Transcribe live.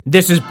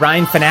This is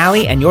Brian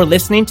Finale, and you're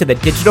listening to the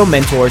Digital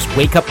Mentors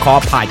Wake Up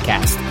Call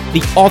podcast,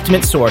 the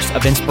ultimate source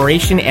of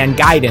inspiration and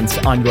guidance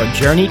on your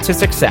journey to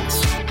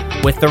success.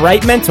 With the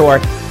right mentor,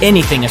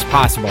 anything is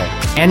possible.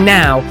 And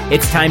now,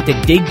 it's time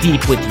to dig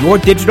deep with your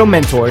digital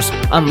mentors,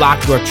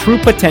 unlock your true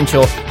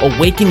potential,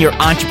 awaken your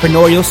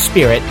entrepreneurial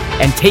spirit,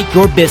 and take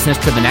your business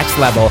to the next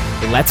level.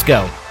 Let's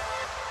go.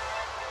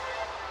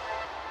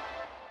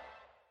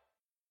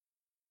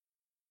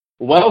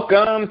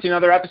 Welcome to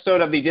another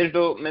episode of the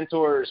Digital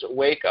Mentors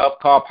Wake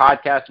Up Call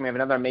podcast. We have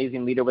another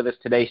amazing leader with us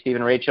today,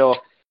 Stephen Rachel.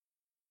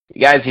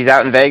 You guys, he's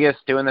out in Vegas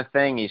doing the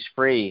thing. He's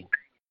free.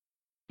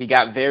 He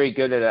got very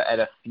good at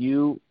a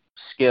few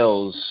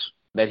skills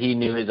that he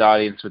knew his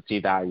audience would see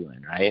value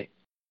in, right?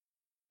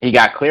 He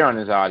got clear on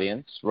his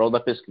audience, rolled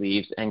up his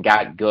sleeves, and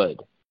got good.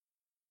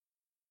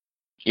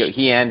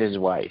 He and his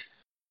wife.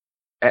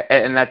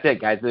 And that's it,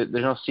 guys. There's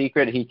no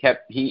secret.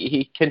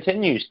 He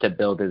continues to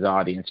build his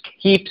audience,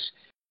 keeps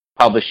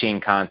publishing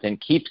content,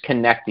 keeps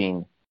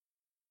connecting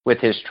with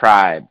his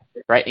tribe,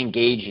 right?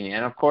 Engaging,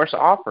 and of course,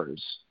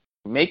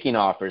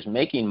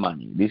 making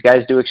money. These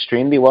guys do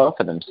extremely well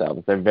for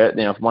ththemselves. They're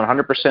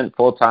 100%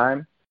 full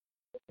time.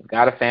 They've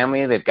got a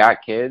family. They've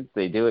got kids.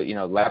 They do it.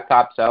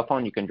 Laptop, cell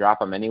phone. You can drop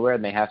them anywhere,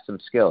 and they have some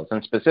skills.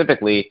 And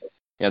specifically,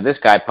 this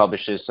guy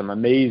publishes some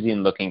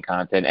amazing looking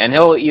content, and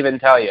he'll even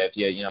tell you if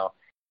you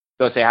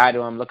go say hi to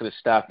him, look at his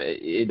stuff.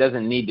 It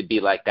doesn't need to be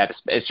like that.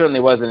 It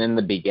certainly wasn't in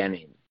the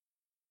beginning.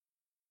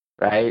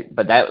 Right,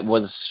 but that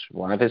was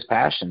one of his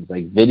passions,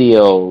 like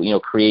video,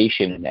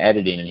 creation and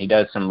editing, and he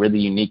does some really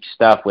unique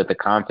stuff with the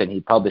content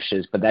he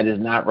publishes. But that is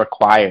not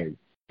required,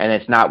 and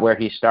it's not where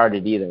he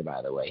started either.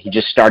 By the way, he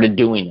just started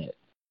doing it,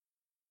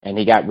 and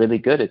he got really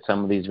good at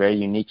some of these very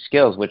unique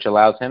skills, which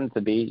allows him to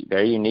be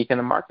very unique in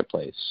the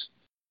marketplace.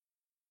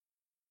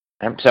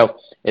 And so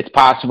it's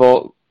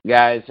possible,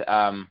 guys.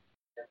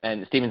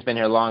 And Stephen's been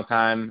here a long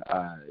time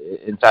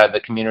inside of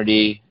the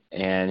community.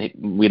 And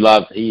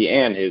he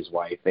and his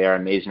wife. They are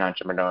amazing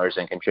entrepreneurs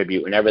and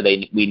contribute whenever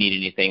we need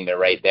anything. They're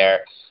right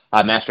there.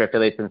 Master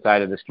affiliates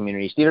inside of this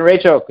community. Stephen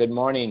Rachel, good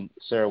morning,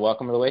 sir.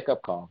 Welcome to the Wake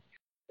Up Call.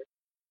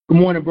 Good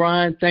morning,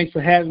 Brian. Thanks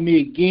for having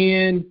me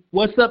again.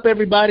 What's up,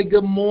 everybody?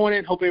 Good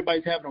morning. Hope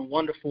everybody's having a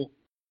wonderful,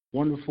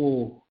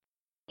 wonderful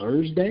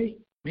Thursday.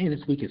 Man,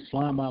 this week is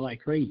flying by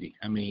like crazy.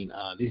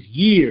 This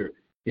year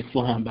is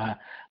flying by.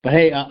 But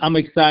hey, I'm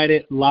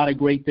excited. A lot of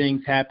great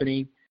things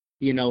happening.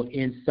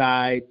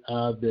 Inside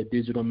of the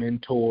Digital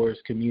Mentors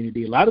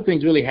community. A lot of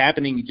things really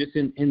happening just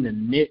in the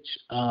niche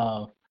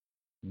of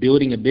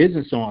building a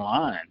business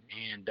online.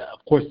 And,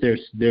 of course,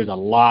 there's a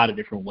lot of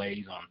different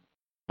ways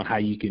on how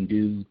you can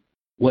do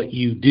what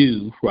you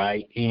do,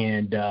 right?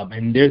 And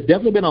there's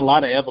definitely been a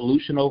lot of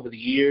evolution over the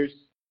years,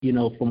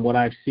 from what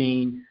I've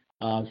seen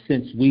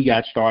since we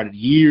got started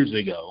years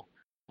ago.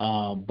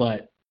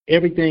 But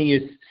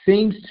everything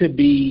seems to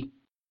be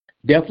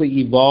definitely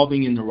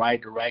evolving in the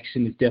right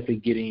direction. It's definitely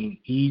getting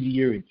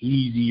easier and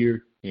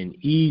easier and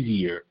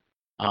easier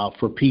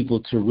for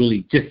people to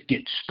really just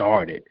get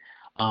started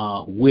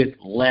with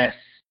less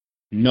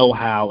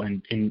know-how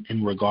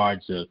in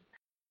regards of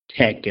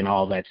tech and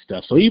all that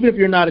stuff. So even if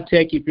you're not a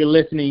techie, if you're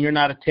listening, you're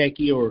not a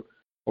techie,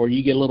 or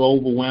you get a little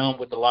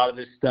overwhelmed with a lot of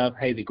this stuff,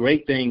 hey, the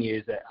great thing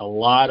is that a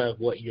lot of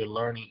what you're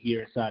learning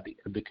here inside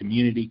the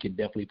community can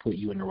definitely put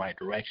you in the right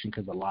direction,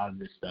 because a lot of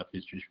this stuff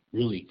is just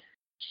really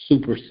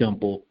super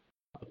simple.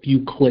 A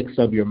few clicks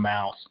of your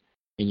mouse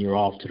and you're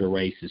off to the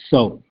races.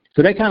 So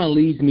that kind of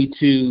leads me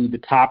to the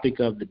topic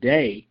of the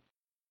day.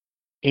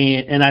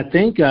 And I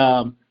think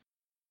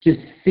just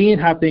seeing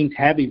how things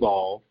have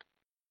evolved,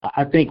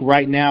 I think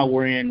right now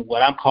we're in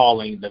what I'm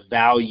calling the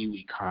value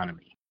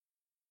economy.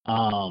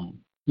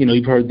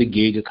 You've heard the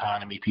gig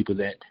economy, people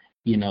that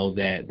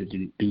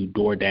do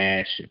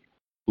DoorDash and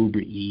Uber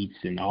Eats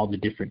and all the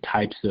different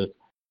types of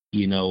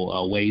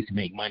ways to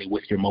make money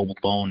with your mobile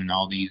phone and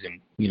all these,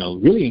 and,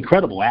 really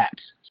incredible apps.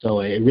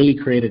 So it really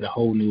created a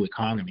whole new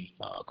economy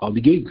called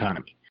the gig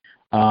economy.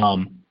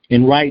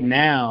 And right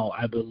now,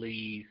 I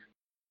believe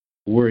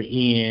we're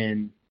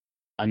in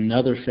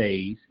another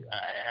phase.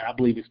 I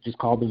believe it's just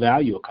called the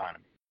value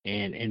economy.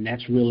 And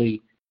that's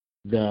really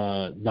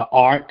the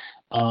art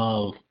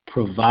of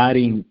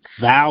providing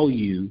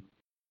value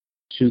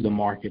to the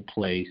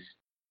marketplace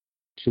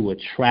to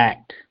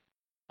attract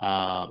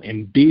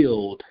and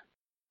build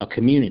a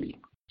community,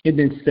 and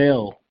then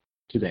sell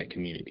to that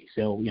community.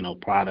 Sell,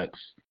 products,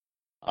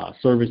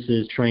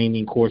 services,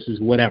 training,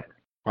 courses, whatever,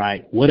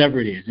 right? Whatever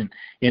it is.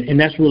 And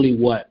that's really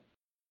what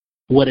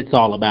it's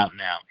all about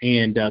now.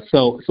 And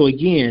so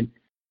again,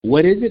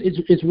 what is it?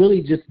 It's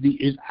really just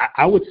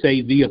I would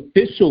say the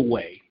official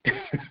way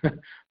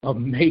of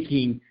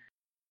making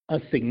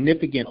a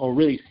significant or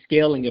really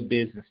scaling a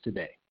business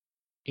today.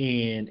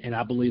 And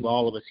I believe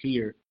all of us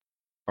here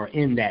are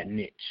in that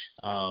niche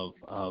of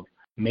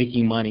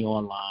making money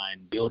online,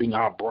 building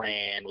our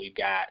brand. We've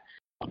got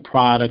a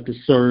product, a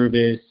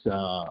service,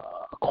 a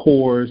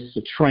course,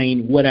 a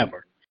training,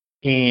 whatever.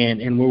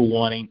 And we're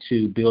wanting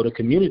to build a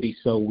community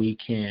so we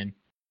can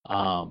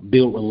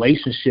build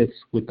relationships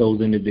with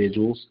those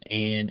individuals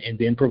and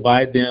then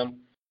provide them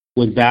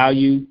with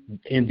value,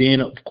 and then,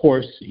 of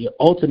course,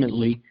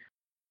 ultimately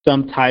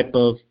some type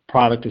of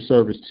product or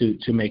service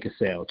to make a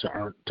sale, to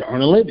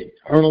earn a living.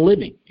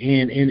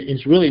 And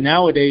it's really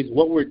nowadays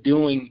what we're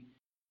doing,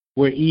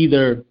 we're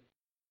either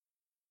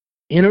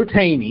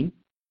entertaining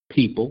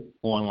people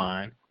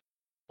online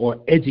or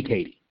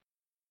educating.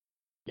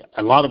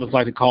 A lot of us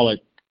like to call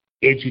it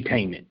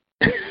edutainment.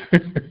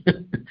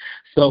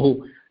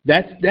 So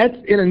that's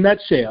in a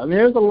nutshell. I mean,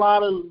 there's a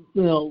lot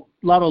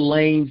of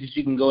lanes that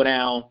you can go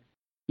down,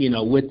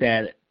 with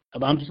that.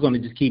 I'm just going to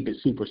just keep it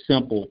super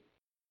simple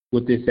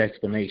with this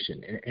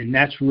explanation, and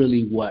that's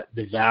really what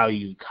the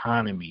value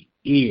economy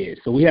is.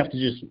 So we have to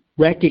just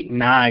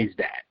recognize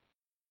that.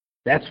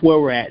 That's where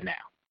we're at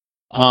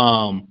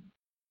now.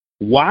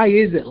 Why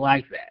is it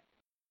like that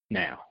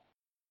now?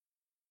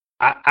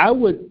 I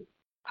would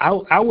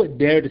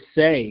dare to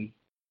say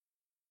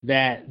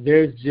that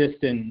there's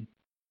just an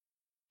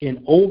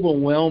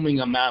overwhelming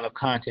amount of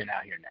content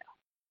out here now.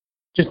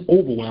 Just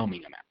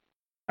overwhelming amount.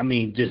 I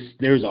mean,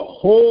 there's a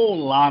whole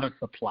lot of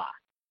supply,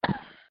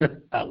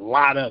 a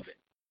lot of it.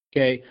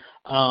 Okay,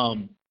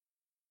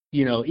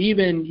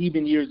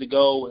 even years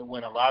ago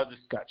when a lot of this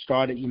got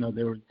started,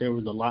 there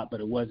was a lot, but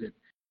it wasn't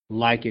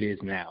like it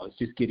is now. It's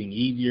just getting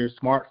easier.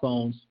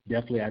 Smartphones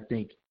definitely, I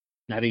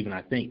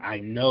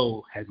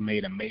know has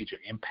made a major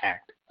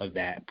impact of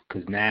that,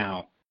 because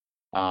now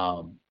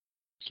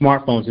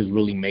smartphones has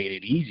really made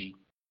it easy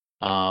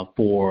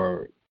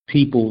for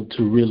people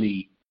to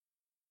really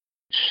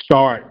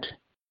start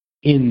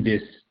in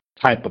this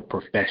type of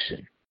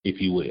profession, if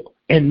you will,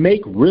 and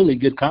make really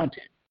good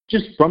content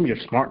just from your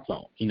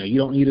smartphone. You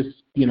don't need a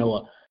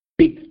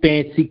big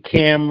fancy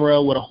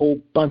camera with a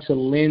whole bunch of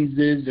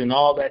lenses and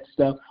all that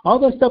stuff. All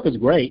that stuff is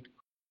great,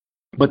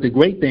 but the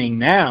great thing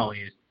now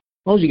is,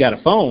 as long as you got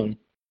a phone,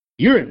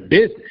 you're in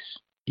business.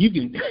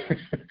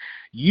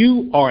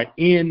 You are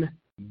in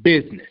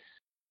business,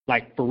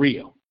 like for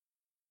real.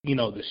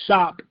 The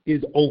shop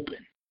is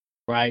open,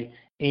 right?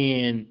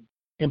 And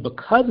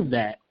because of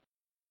that,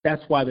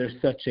 that's why there's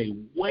such a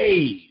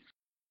wave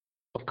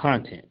of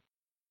content.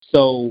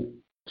 So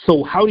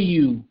how do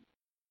you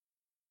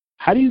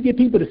get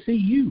people to see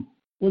you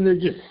when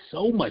there's just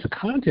so much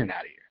content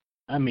out here?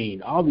 I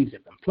mean, all these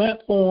different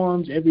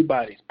platforms,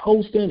 everybody's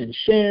posting and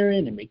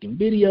sharing and making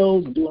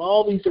videos and doing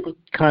all these different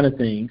kind of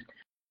things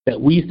that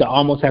we used to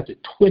almost have to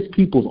twist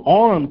people's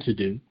arm to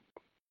do,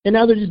 and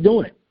now they're just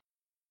doing it,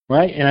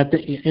 right?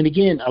 And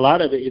again, a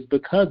lot of it is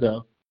because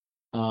of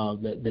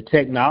the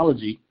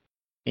technology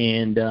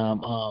and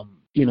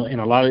and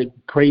a lot of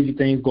crazy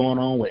things going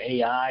on with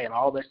AI and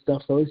all that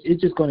stuff. So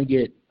it's just going to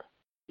get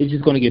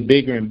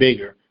bigger and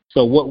bigger.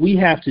 So what we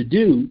have to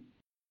do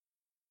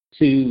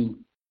to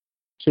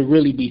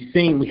really be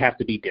seen, we have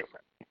to be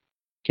different.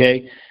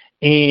 Okay,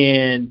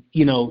 and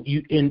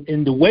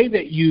in the way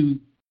that you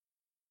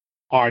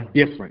are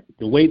different,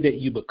 the way that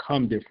you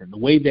become different, the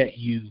way that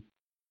you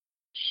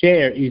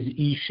share is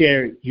you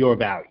share your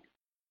value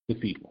with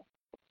people.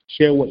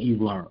 Share what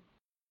you've learned.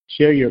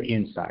 Share your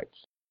insights.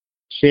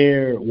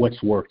 Share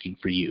what's working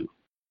for you.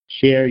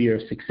 Share your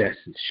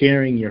successes.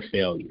 Sharing your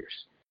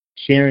failures.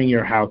 Sharing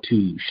your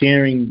how-to. Just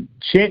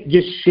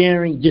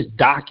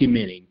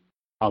documenting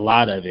a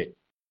lot of it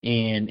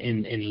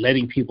and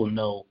letting people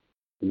know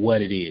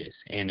what it is.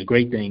 And the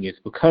great thing is,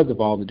 because of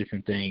all the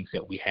different things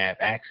that we have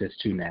access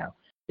to now,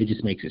 it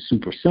just makes it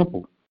super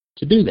simple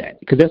to do that,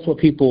 because that's what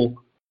people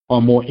are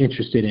more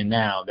interested in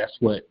now. That's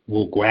what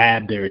will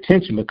grab their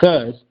attention,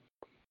 because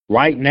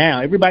right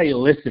now, everybody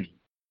listening,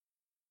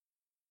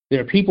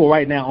 there are people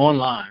right now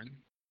online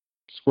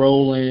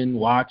scrolling,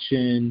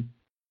 watching,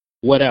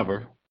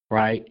 whatever,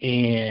 right?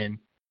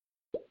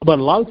 But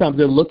a lot of times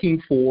they're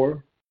looking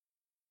for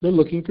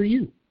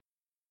you.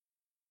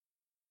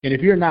 And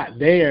if you're not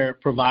there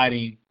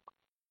providing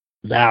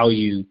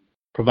value,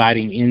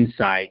 providing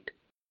insight,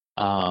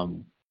 a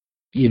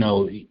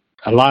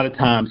lot of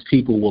times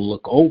people will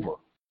look over.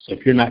 So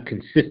if you're not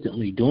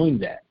consistently doing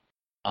that,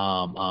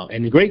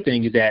 and the great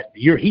thing is that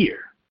you're here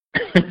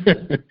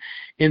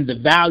in the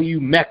value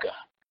mecca,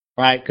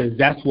 right? Because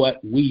that's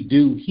what we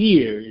do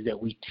here, is that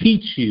we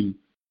teach you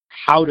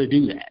how to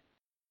do that,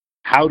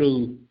 how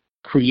to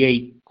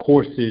create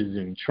courses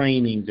and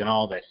trainings and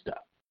all that stuff.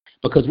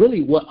 Because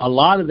really what a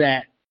lot of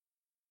that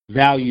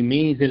value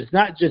means is it's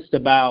not just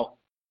about,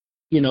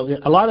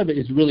 a lot of it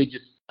is really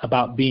just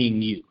about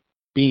being you,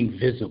 being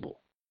visible,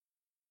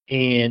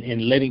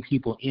 and letting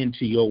people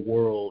into your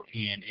world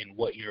and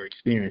what you're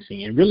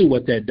experiencing. And really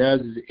what that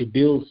does is it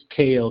builds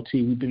KLT.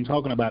 We've been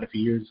talking about it for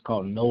years. It's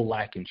called know,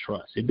 like, and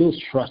trust. It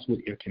builds trust with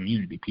your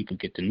community. People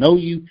get to know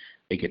you.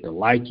 They get to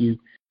like you.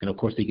 And, of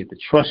course, they get to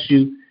trust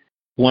you.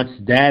 Once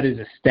that is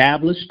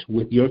established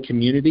with your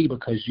community,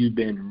 because you've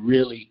been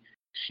really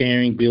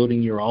sharing,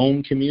 building your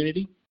own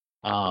community,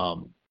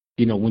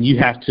 when you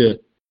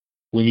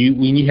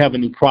have a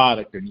new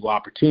product or new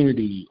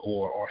opportunity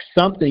or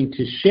something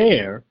to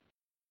share,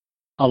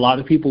 a lot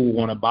of people will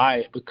want to buy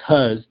it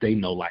because they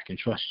know, like, and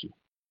trust you.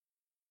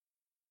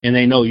 And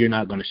they know you're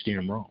not going to steer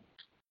them wrong,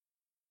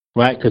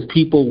 right? Because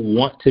people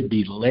want to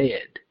be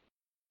led.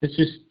 It's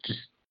just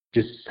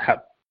just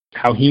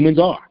how humans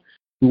are.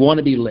 We want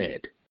to be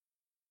led.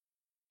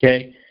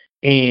 Okay?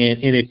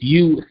 And if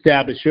you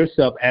establish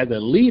yourself as a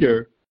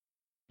leader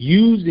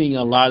using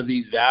a lot of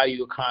these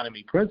value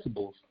economy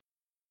principles,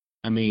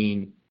 I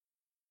mean,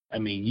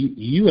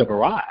 you have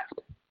arrived.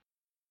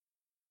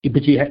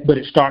 But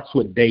it starts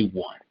with day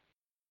one,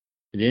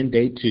 and then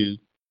day two,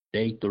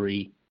 day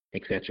three,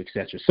 et cetera, et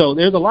cetera. So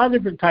there's a lot of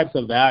different types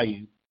of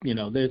value.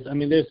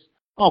 There's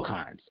all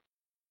kinds.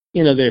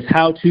 There's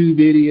how-to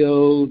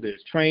videos,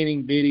 there's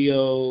training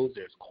videos,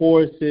 there's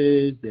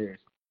courses, there's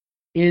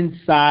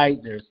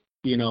insight, there's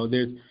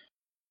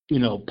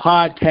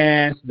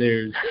podcasts,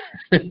 there's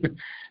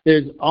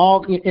there's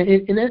all,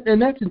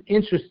 and that's an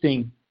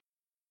interesting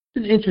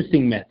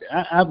method.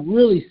 I've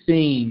really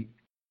seen.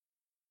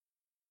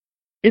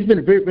 It's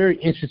been very, very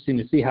interesting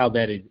to see how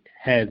that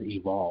has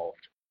evolved.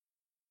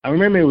 I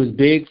remember it was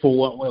big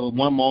for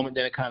one moment,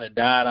 then it kind of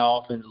died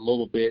off in a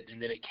little bit,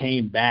 and then it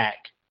came back.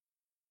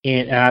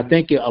 And I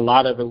think a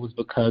lot of it was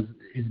because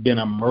it's been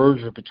a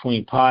merger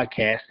between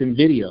podcasts and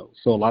video.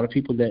 So a lot of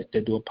people that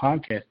do a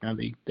podcast now,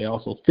 they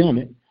also film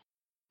it,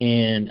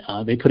 and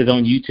they put it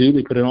on YouTube,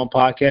 they put it on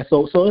podcast.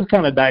 So let's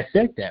kind of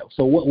dissect that.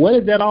 So what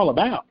is that all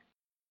about?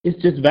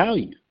 It's just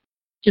value.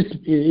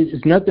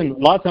 It's nothing. A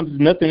lot of times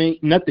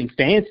it's nothing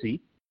fancy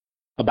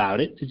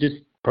about it. It's just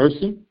a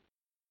person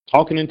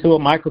talking into a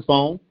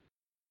microphone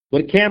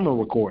with a camera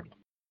recording them.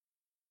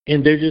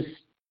 And they're just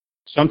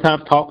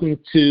sometimes talking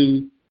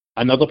to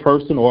another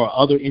person or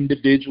other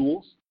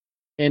individuals.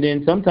 And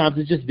then sometimes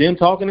it's just them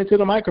talking into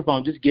the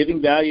microphone, just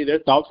giving value, their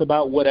thoughts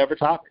about whatever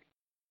topic.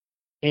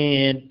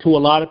 And to a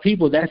lot of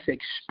people, that's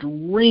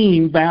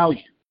extreme value.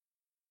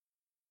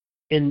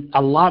 And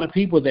a lot of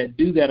people that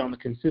do that on a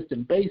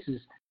consistent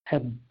basis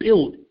have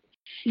built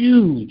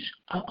huge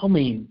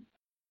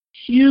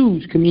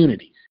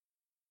communities,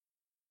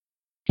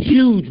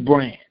 huge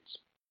brands,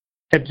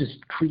 have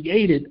just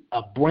created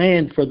a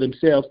brand for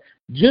themselves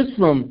just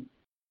from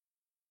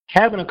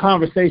having a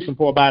conversation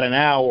for about an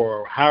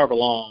hour or however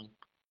long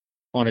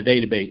on a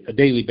daily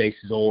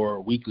basis or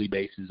a weekly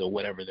basis or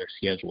whatever their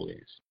schedule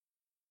is.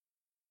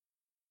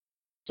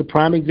 It's a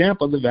prime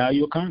example of the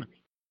value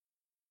economy.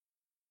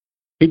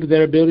 People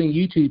that are building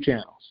YouTube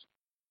channels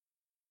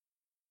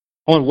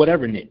on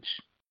whatever niche,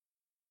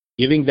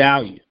 giving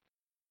value.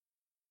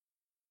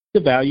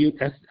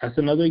 That's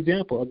another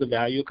example of the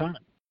value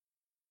economy.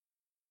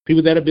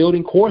 People that are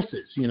building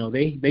courses,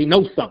 they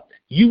know something.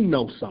 You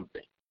know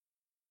something.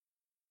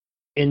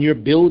 And you're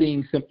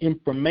building some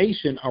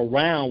information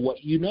around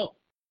what you know.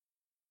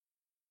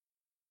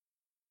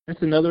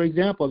 That's another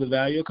example of the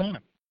value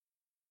economy.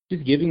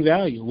 Just giving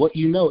value, what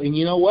you know. And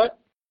you know what?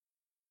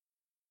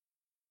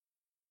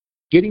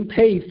 Getting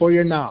paid for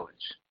your knowledge.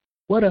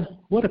 What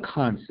a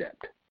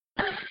concept.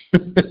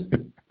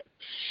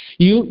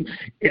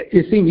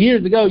 It seemed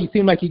years ago, you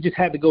seemed like you just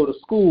had to go to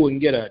school and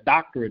get a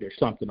doctorate or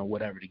something or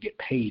whatever to get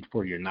paid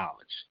for your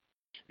knowledge.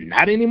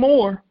 Not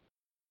anymore.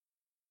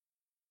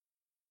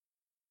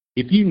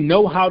 If you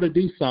know how to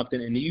do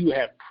something and you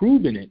have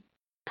proven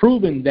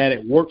that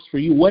it works for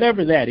you,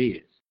 whatever that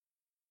is,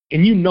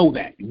 and you know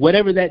that,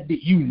 whatever that did,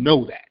 you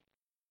know that,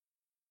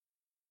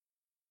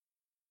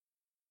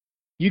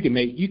 you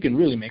can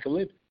really make a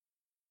living.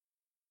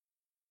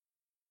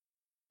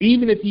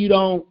 Even if you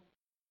don't,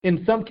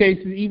 in some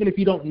cases, even if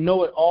you don't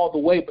know it all the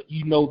way, but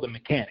you know the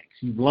mechanics,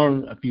 you've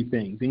learned a few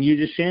things, and you're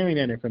just sharing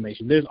that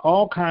information. There's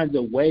all kinds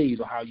of ways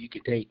of how you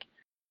can take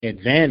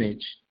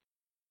advantage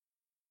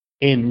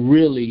and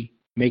really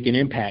make an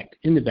impact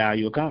in the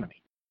value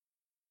economy.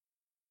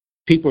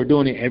 People are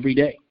doing it every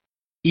day,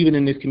 even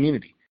in this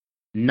community.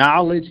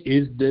 Knowledge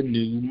is the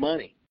new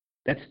money.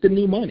 That's the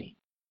new money.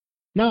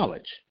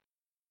 Knowledge.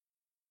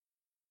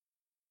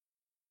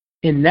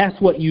 And that's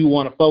what you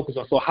want to focus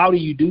on. So how do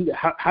you do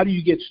that? How do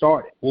you get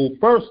started? Well,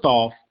 first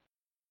off,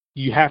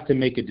 you have to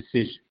make a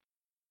decision.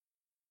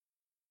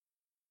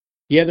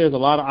 Yeah, there's a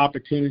lot of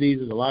opportunities.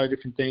 There's a lot of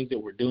different things that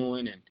we're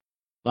doing and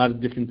a lot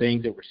of different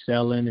things that we're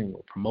selling and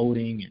we're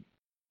promoting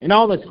and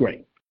all that's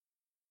great.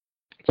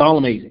 It's all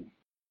amazing.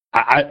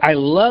 I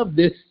love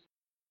this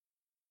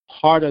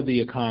part of the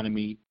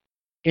economy.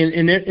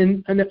 And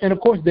of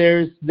course,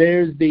 there's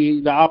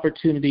the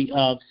opportunity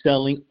of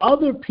selling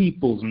other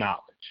people's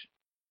knowledge.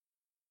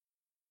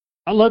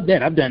 I love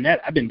that. I've done that.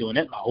 I've been doing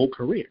that my whole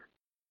career.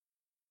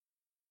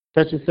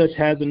 Such and such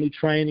has a new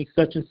training.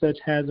 Such and such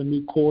has a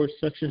new course.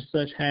 Such and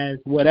such has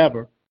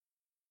whatever.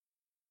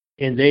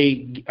 And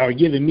they are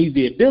giving me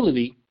the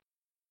ability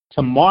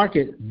to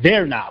market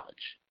their knowledge.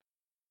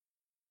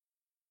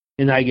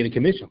 And I get a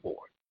commission for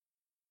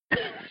it.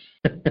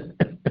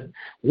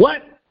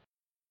 What?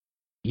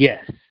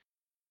 Yes.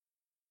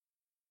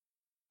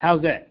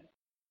 How's that?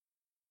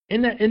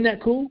 Isn't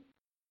that cool?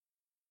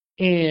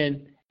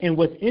 And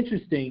what's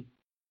interesting,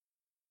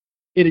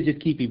 it'll just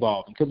keep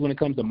evolving because when it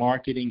comes to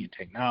marketing and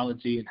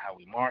technology and how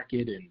we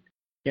market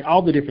and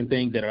all the different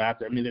things that are out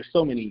there, I mean, there's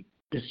so many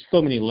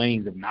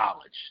lanes of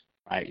knowledge,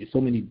 right? There's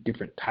so many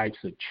different types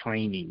of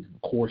trainings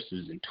and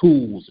courses and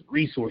tools and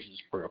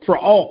resources for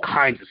all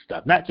kinds of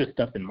stuff, not just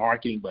stuff in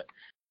marketing, but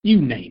you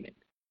name it.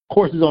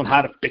 courses on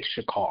how to fix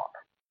your car,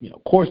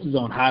 courses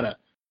on how to,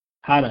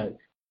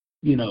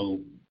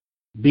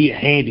 be a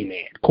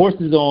handyman,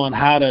 courses on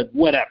how to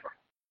whatever,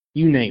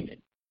 you name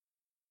it,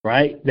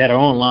 right? That are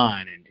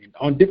online and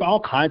on all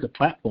kinds of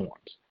platforms.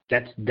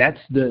 That's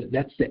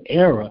the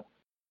era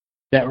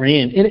that we're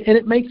in, and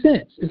it makes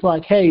sense. It's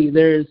like, hey,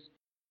 there's,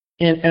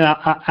 and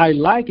I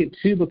like it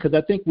too, because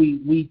I think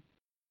we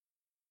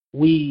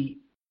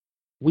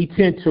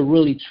tend to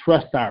really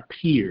trust our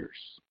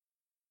peers,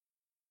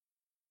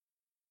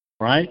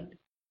 right?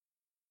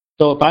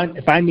 So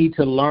if I need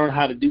to learn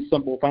how to do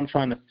something, if I'm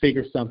trying to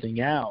figure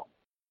something out,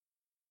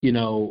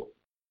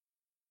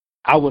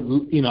 I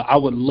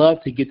would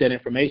love to get that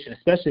information,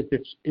 especially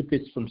if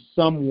it's from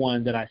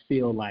someone that I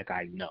feel like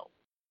I know,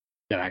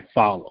 that I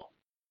follow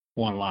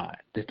online,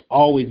 that's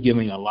always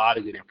giving a lot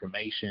of good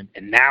information.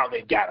 And now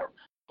they've got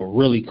a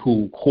really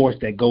cool course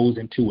that goes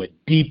into a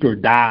deeper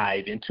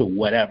dive into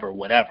whatever.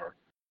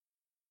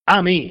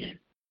 I'm in,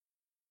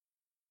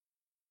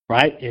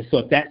 right? And so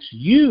if that's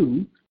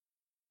you,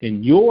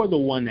 and you're the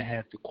one that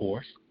has the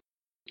course,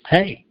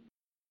 hey,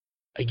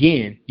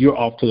 again, you're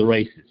off to the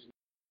races.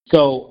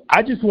 So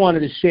I just wanted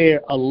to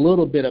share a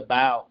little bit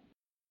about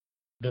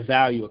the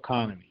value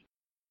economy.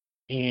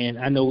 And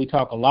I know we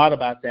talk a lot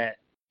about that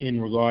in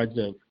regards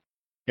of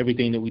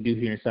everything that we do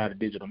here inside of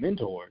Digital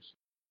Mentors.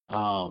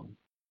 And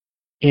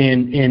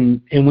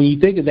when you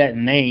think of that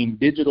name,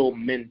 Digital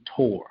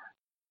Mentor,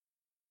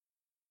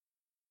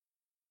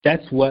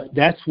 that's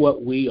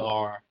what we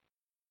are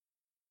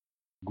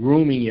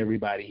grooming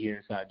everybody here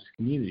inside this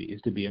community,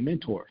 is to be a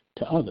mentor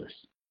to others.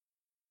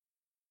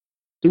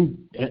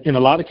 In a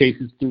lot of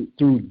cases,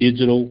 through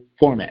digital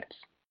formats,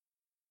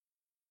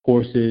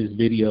 courses,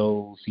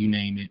 videos, you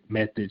name it,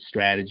 methods,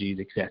 strategies,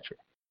 etc.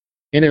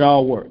 And it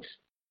all works.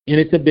 And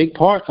it's a big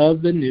part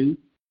of the new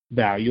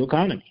value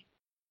economy.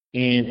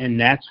 And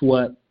that's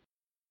what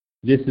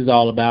this is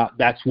all about.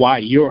 That's why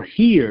you're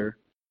here.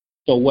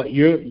 So what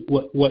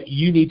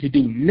you need to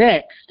do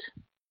next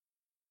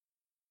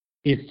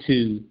is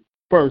to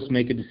first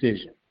make a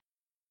decision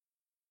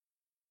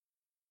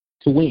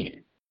to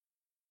win,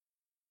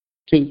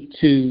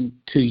 to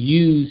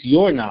use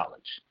your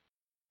knowledge.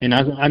 And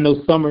I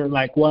know some are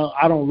like, well,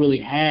 I don't know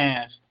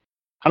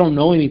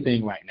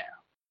anything right now.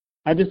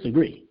 I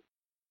disagree.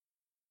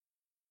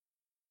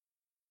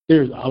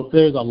 There's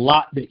a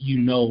lot that you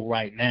know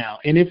right now.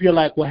 And if you're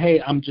like, well,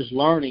 hey, I'm just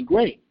learning,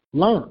 great,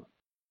 learn.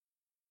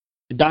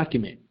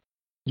 Document.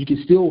 You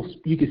can still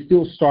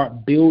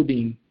start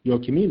building your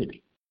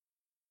community.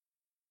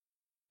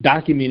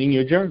 Documenting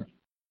your journey.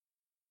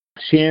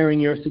 Sharing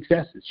your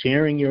successes,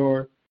 sharing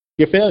your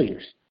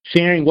failures,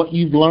 sharing what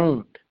you've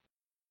learned,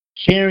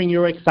 sharing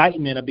your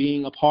excitement of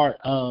being a part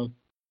of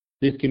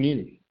this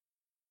community,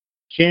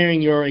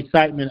 sharing your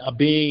excitement of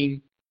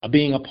being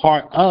a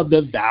part of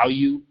the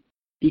value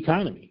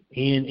economy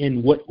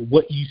and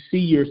what you see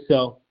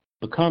yourself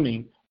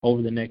becoming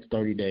over the next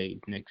 30 days,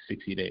 next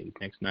 60 days,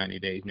 next 90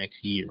 days,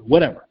 next year,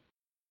 whatever.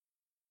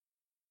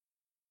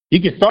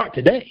 You can start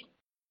today.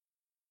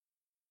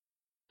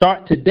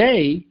 Start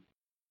today.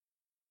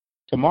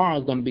 Tomorrow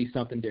is going to be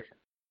something different.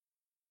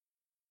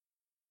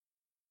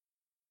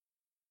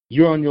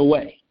 You're on your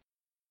way.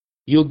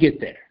 You'll get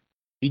there.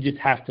 You just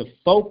have to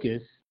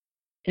focus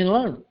and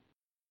learn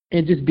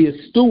and just be a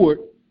steward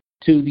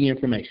to the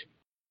information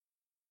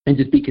and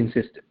just be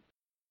consistent.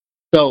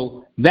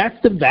 So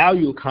that's the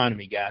value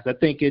economy, guys. I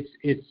think it's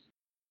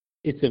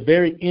a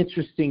very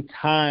interesting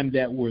time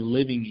that we're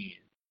living in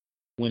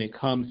when it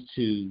comes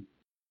to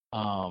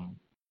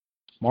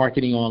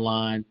marketing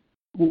online,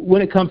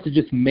 when it comes to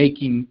just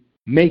making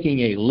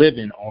a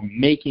living or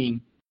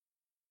making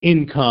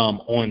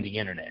income on the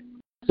internet.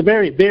 It's a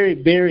very, very,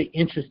 very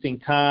interesting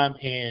time,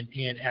 and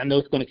I know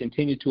it's going to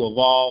continue to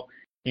evolve,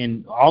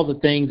 and all the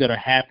things that are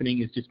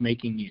happening is just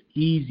making it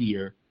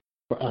easier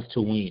for us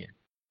to win.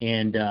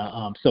 And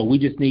so we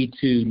just need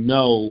to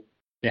know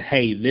that,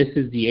 hey, this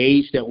is the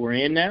age that we're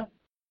in now,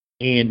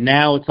 and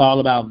now it's all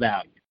about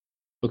value.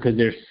 Because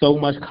there's so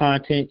much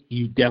content,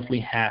 you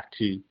definitely have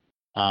to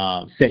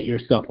set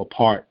yourself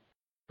apart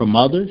from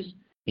others.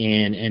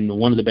 And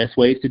one of the best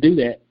ways to do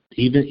that,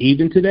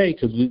 even today,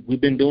 because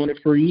we've been doing it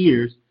for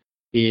years,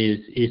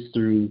 is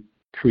through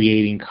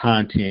creating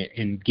content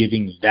and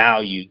giving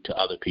value to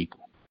other people.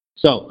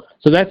 So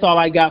that's all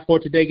I got for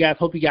today, guys.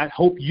 Hope you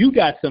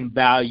got some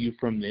value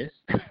from this.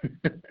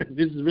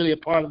 This is really a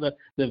part of the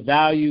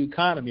value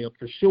economy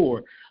for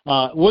sure.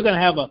 We're going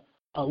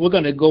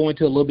to go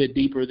into a little bit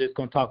deeper. This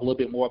going to talk a little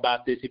bit more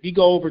about this. If you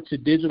go over to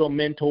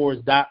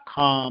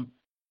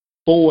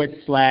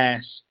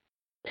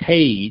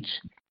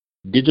digitalmentors.com/page,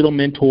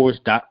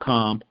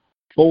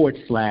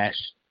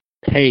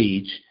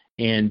 digitalmentors.com/page,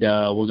 and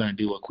we're going to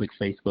do a quick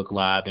Facebook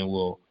Live, and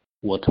we'll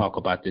talk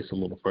about this a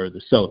little further.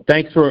 So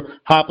thanks for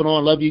hopping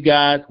on. Love you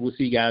guys. We'll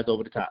see you guys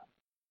over the top.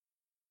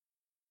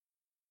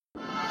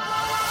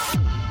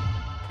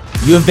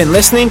 You have been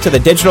listening to the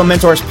Digital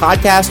Mentors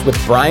podcast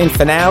with Brian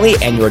Finale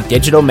and your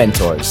digital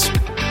mentors.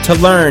 To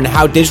learn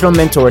how Digital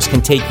Mentors can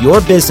take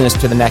your business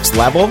to the next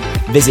level,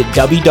 visit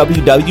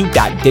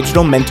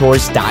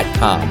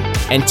www.digitalmentors.com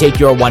and take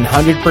your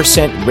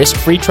 100%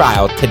 risk-free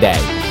trial today.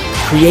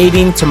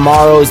 Creating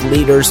tomorrow's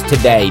leaders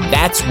today.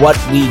 That's what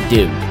we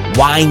do.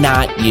 Why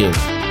not you?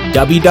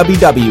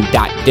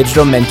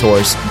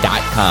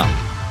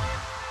 www.digitalmentors.com.